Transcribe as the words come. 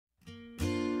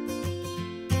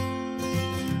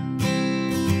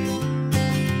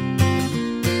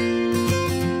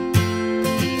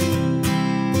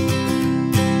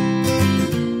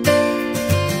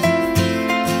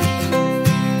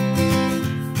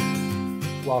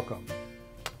Welcome.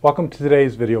 Welcome to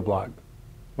today's video blog.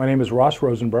 My name is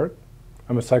Rosenberg.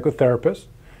 I'm a psychotherapist,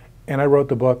 and I wrote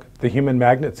the book, The Human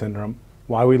Magnet Syndrome: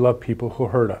 Why We Love People Who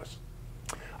Hurt Us.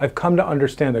 I've come to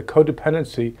understand that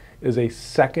codependency is a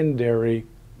secondary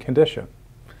condition.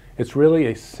 It's really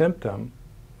a symptom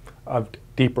of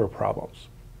deeper problems.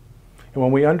 And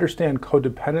when we understand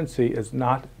codependency is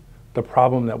not the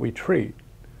problem that we treat,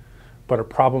 but a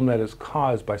problem that is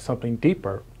caused by something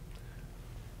deeper,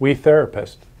 we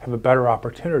therapists have a better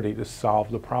opportunity to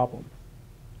solve the problem.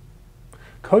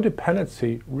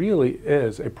 Codependency really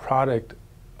is a product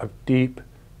of deep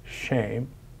shame,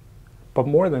 but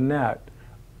more than that,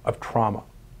 of trauma.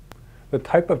 The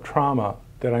type of trauma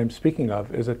that I'm speaking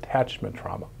of is attachment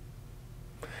trauma.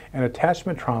 And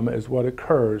attachment trauma is what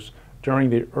occurs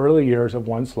during the early years of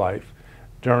one's life,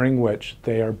 during which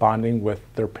they are bonding with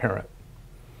their parent.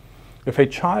 If a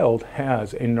child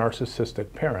has a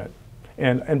narcissistic parent,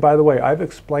 and by the way, I've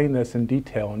explained this in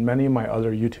detail in many of my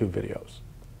other YouTube videos,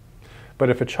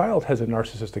 but if a child has a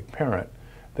narcissistic parent,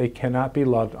 they cannot be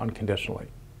loved unconditionally.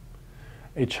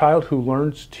 A child who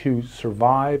learns to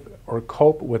survive or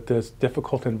cope with this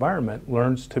difficult environment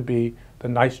learns to be the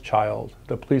nice child,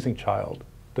 the pleasing child,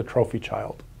 the trophy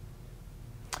child.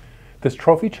 This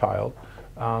trophy child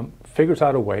figures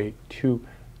out a way to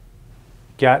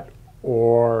get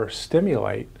or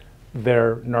stimulate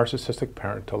their narcissistic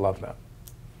parent to love them.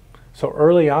 So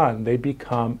early on, they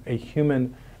become a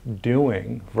human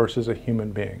doing versus a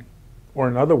human being. Or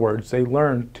in other words, they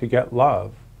learn to get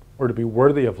love or to be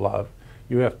worthy of love.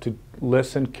 You have to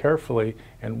listen carefully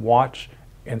and watch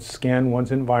and scan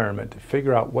one's environment to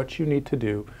figure out what you need to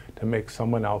do to make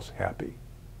someone else happy.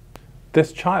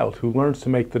 This child who learns to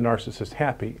make the narcissist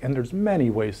happy, and there's many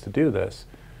ways to do this,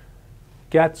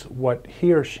 gets what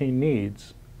he or she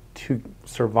needs to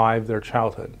survive their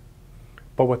childhood.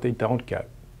 But what they don't get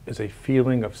is a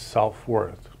feeling of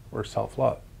self-worth or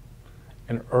self-love.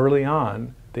 And early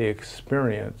on, they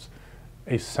experience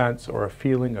a sense or a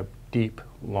feeling of deep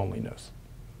loneliness.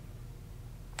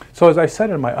 So as I said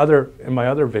in my other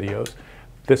videos,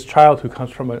 this child who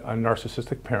comes from a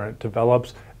narcissistic parent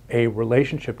develops a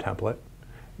relationship template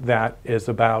that is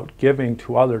about giving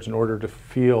to others in order to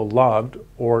feel loved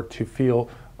or to feel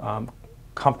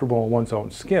comfortable in one's own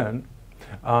skin.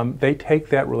 They take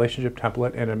that relationship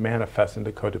template and it manifests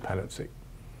into codependency.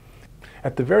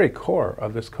 At the very core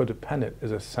of this codependent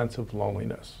is a sense of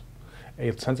loneliness.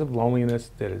 A sense of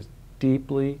loneliness that is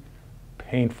deeply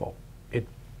painful. It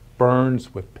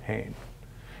burns with pain.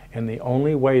 And the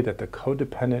only way that the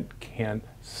codependent can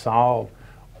solve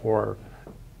or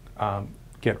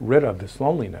get rid of this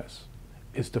loneliness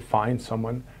is to find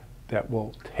someone that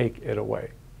will take it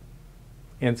away.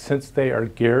 And since they are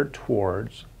geared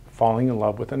towards falling in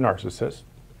love with a narcissist,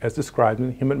 as described in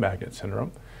the Human Magnet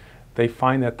Syndrome, they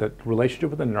find that the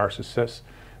relationship with a narcissist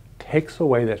takes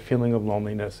away that feeling of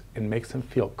loneliness and makes them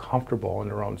feel comfortable in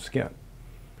their own skin.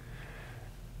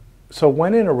 So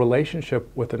when in a relationship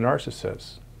with a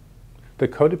narcissist, the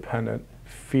codependent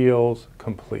feels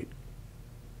complete.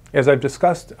 As I've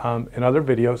discussed in other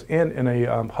videos and in a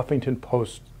Huffington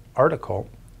Post article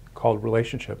called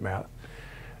Relationship Math,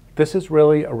 this is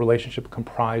really a relationship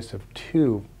comprised of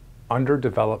two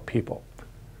underdeveloped people.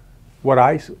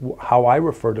 How I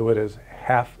refer to it as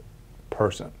half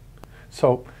person.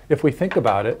 So if we think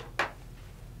about it,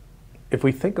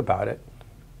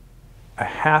 a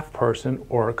half person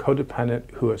or a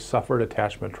codependent who has suffered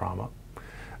attachment trauma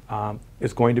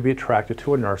is going to be attracted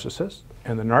to a narcissist,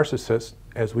 and the narcissist,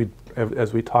 as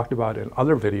we talked about in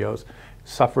other videos,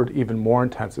 suffered even more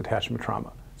intense attachment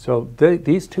trauma. So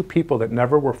these two people that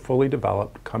never were fully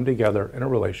developed come together in a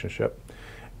relationship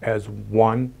as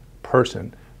one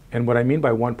person. And what I mean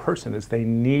by one person is they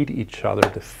need each other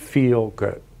to feel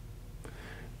good.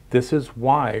 This is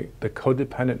why the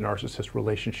codependent narcissist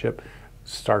relationship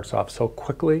starts off so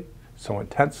quickly, so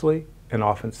intensely, and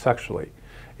often sexually.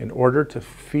 In order to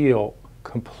feel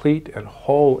complete and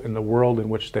whole in the world in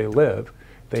which they live,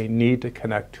 they need to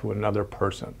connect to another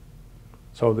person.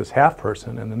 So this half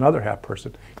person and another half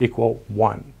person equal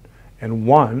one. And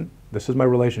one, this is my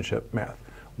relationship math,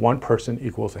 one person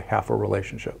equals a half a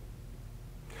relationship.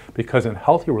 Because in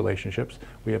healthy relationships,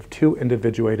 we have two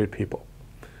individuated people.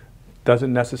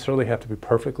 Doesn't necessarily have to be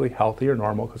perfectly healthy or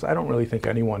normal, because I don't really think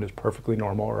anyone is perfectly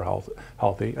normal or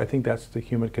healthy. I think that's the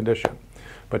human condition.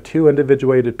 But two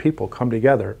individuated people come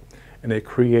together and they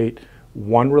create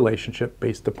one relationship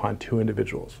based upon two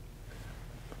individuals.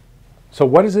 So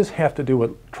what does this have to do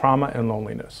with trauma and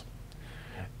loneliness?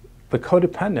 The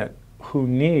codependent who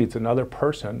needs another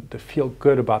person to feel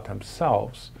good about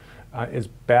themselves is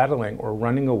battling or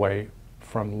running away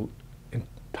from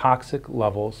toxic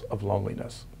levels of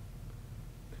loneliness.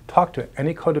 Talk to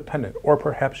any codependent, or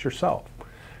perhaps yourself,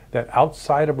 that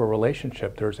outside of a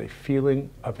relationship there's a feeling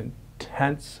of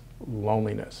intense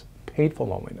loneliness, painful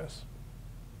loneliness.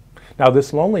 Now,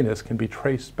 this loneliness can be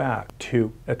traced back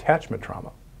to attachment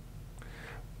trauma.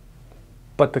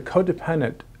 But the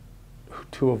codependent,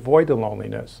 to avoid the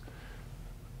loneliness,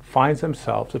 finds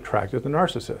themselves attracted to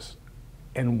narcissists.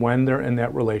 And when they're in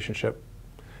that relationship,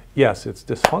 yes, it's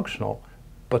dysfunctional,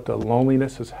 but the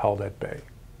loneliness is held at bay.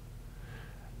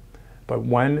 But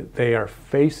when they are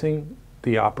facing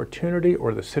the opportunity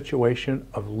or the situation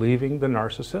of leaving the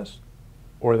narcissist,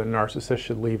 or the narcissist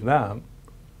should leave them,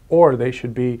 or they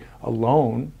should be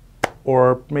alone,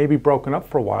 or maybe broken up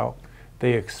for a while,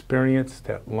 they experience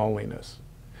that loneliness.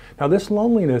 Now, this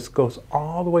loneliness goes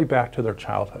all the way back to their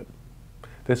childhood.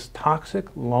 This toxic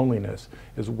loneliness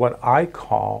is what I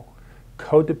call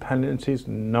codependency's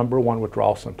 #1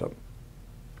 withdrawal symptom.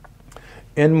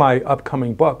 In my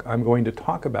upcoming book, I'm going to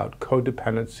talk about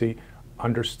codependency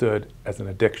understood as an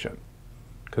addiction,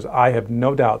 because I have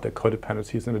no doubt that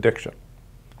codependency is an addiction.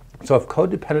 So if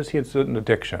codependency is an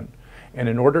addiction, and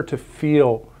in order to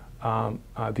feel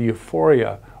the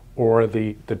euphoria or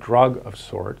the drug of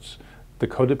sorts, the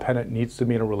codependent needs to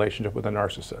be in a relationship with a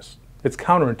narcissist. It's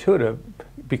counterintuitive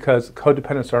because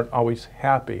codependents aren't always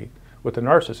happy with the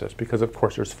narcissist, because of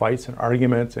course there's fights and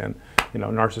arguments, and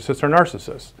narcissists are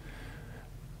narcissists.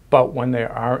 But when they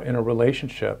are in a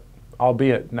relationship,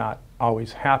 albeit not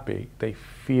always happy, they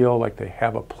feel like they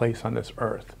have a place on this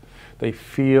earth. They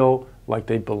feel like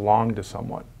they belong to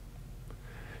someone.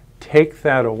 Take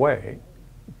that away,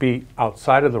 be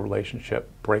outside of the relationship,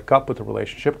 break up with the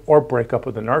relationship, or break up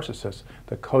with the narcissist,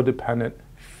 the codependent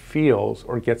feels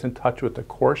or gets in touch with the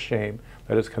core shame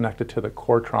that is connected to the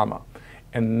core trauma.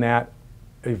 And that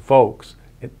evokes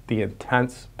the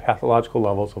intense pathological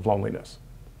levels of loneliness.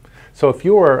 So if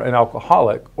you are an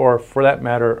alcoholic, or for that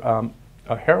matter,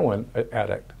 a heroin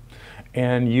addict,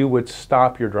 and you would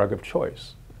stop your drug of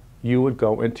choice, you would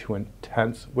go into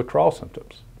intense withdrawal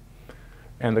symptoms.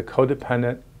 And the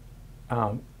codependent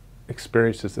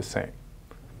experience is the same.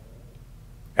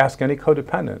 Ask any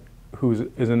codependent who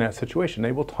is in that situation.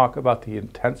 They will talk about the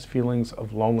intense feelings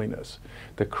of loneliness,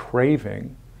 the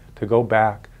craving to go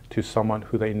back to someone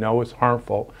who they know is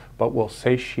harmful, but will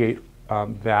satiate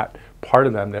that part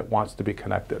of them that wants to be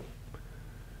connected.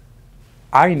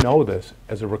 I know this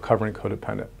as a recovering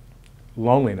codependent.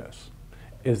 Loneliness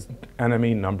is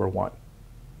enemy #1.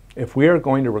 If we are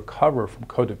going to recover from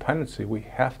codependency, we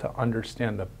have to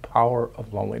understand the power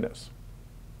of loneliness.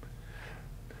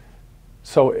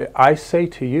 So I say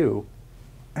to you,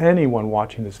 anyone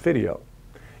watching this video,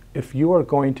 if you are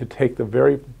going to take the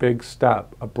very big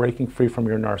step of breaking free from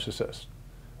your narcissist,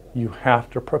 you have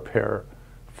to prepare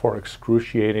for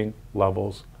excruciating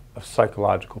levels of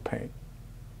psychological pain,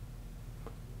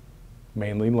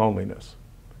 mainly loneliness.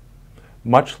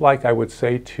 Much like I would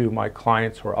say to my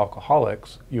clients who are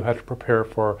alcoholics, you have to prepare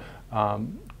for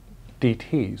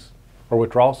DTs, or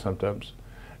withdrawal symptoms,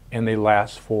 and they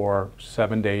last for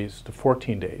 7 days to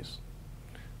 14 days.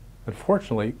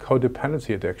 Unfortunately,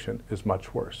 codependency addiction is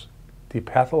much worse. The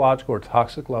pathological or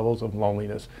toxic levels of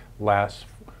loneliness last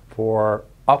for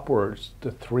upwards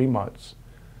to 3 months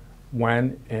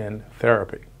when in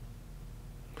therapy.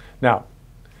 Now,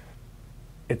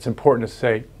 it's important to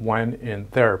say when in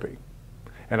therapy.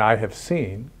 And I have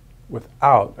seen,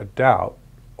 without a doubt,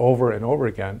 over and over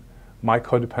again, my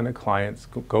codependent clients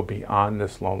go beyond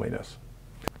this loneliness.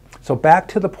 So back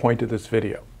to the point of this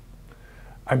video.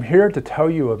 I'm here to tell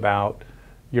you about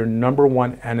your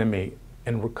 #1 enemy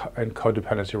in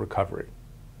codependency recovery.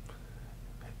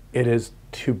 It is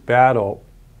to battle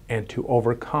and to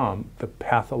overcome the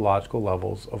pathological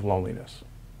levels of loneliness.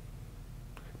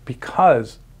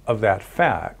 Because of that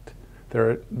fact,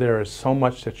 there is so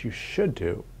much that you should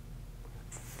do.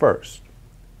 First,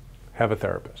 have a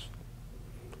therapist.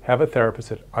 Have a therapist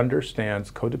that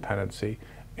understands codependency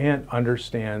and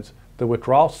understands the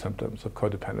withdrawal symptoms of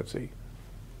codependency,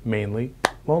 mainly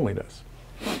loneliness.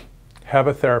 Have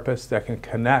a therapist that can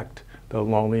connect the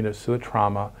loneliness to the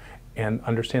trauma and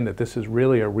understand that this is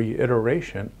really a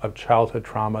reiteration of childhood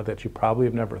trauma that you probably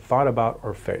have never thought about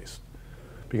or faced,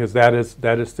 because that is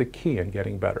the key in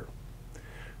getting better.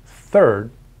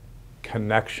 Third,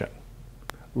 connection.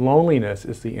 Loneliness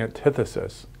is the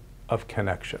antithesis of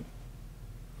connection.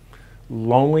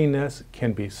 Loneliness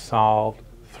can be solved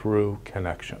through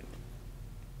connection.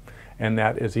 And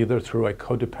that is either through a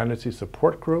codependency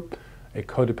support group, a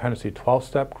codependency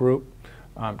 12-step group,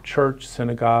 church,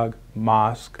 synagogue,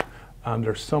 mosque.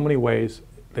 There's so many ways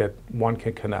that one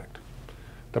can connect.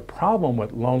 The problem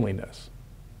with loneliness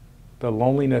the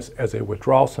loneliness as a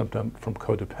withdrawal symptom from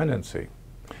codependency,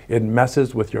 it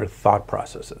messes with your thought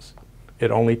processes. It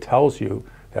only tells you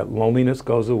that loneliness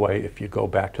goes away if you go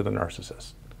back to the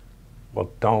narcissist.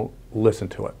 Well, don't listen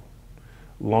to it.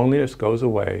 Loneliness goes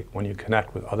away when you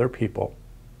connect with other people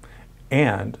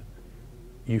and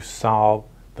you solve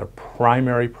the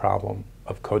primary problem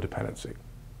of codependency.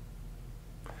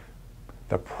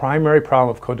 The primary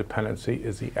problem of codependency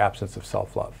is the absence of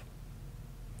self-love.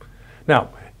 Now,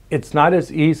 it's not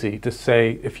as easy to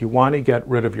say if you want to get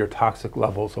rid of your toxic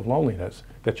levels of loneliness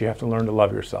that you have to learn to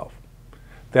love yourself.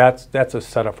 That's a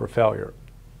setup for failure.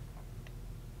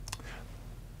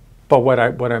 But what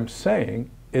I'm saying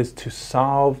is to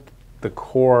solve the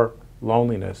core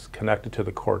loneliness connected to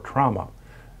the core trauma,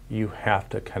 you have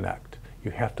to connect.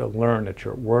 You have to learn that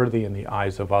you're worthy in the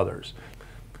eyes of others.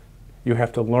 You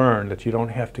have to learn that you don't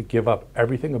have to give up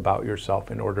everything about yourself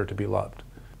in order to be loved.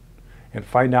 And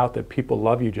find out that people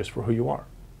love you just for who you are.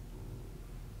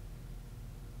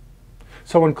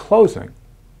 So in closing,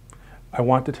 I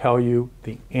want to tell you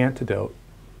the antidote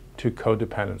to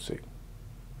codependency.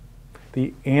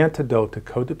 The antidote to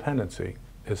codependency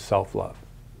is self-love.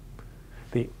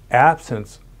 The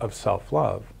absence of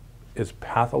self-love is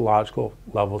pathological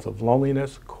levels of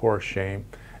loneliness, core shame,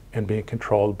 and being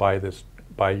controlled by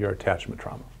your attachment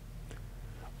trauma.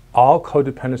 All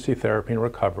codependency therapy and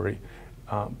recovery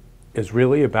is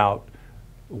really about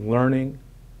learning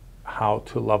how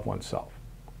to love oneself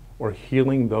or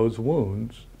healing those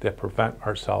wounds that prevent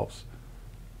ourselves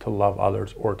to love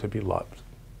others or to be loved.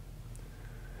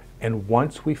 And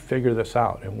once we figure this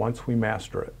out and once we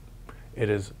master it, it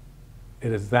is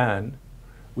then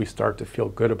we start to feel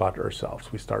good about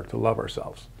ourselves. We start to love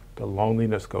ourselves. The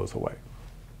loneliness goes away.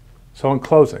 So in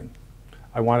closing,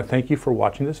 I want to thank you for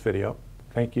watching this video.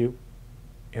 Thank you,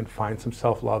 and find some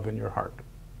self-love in your heart.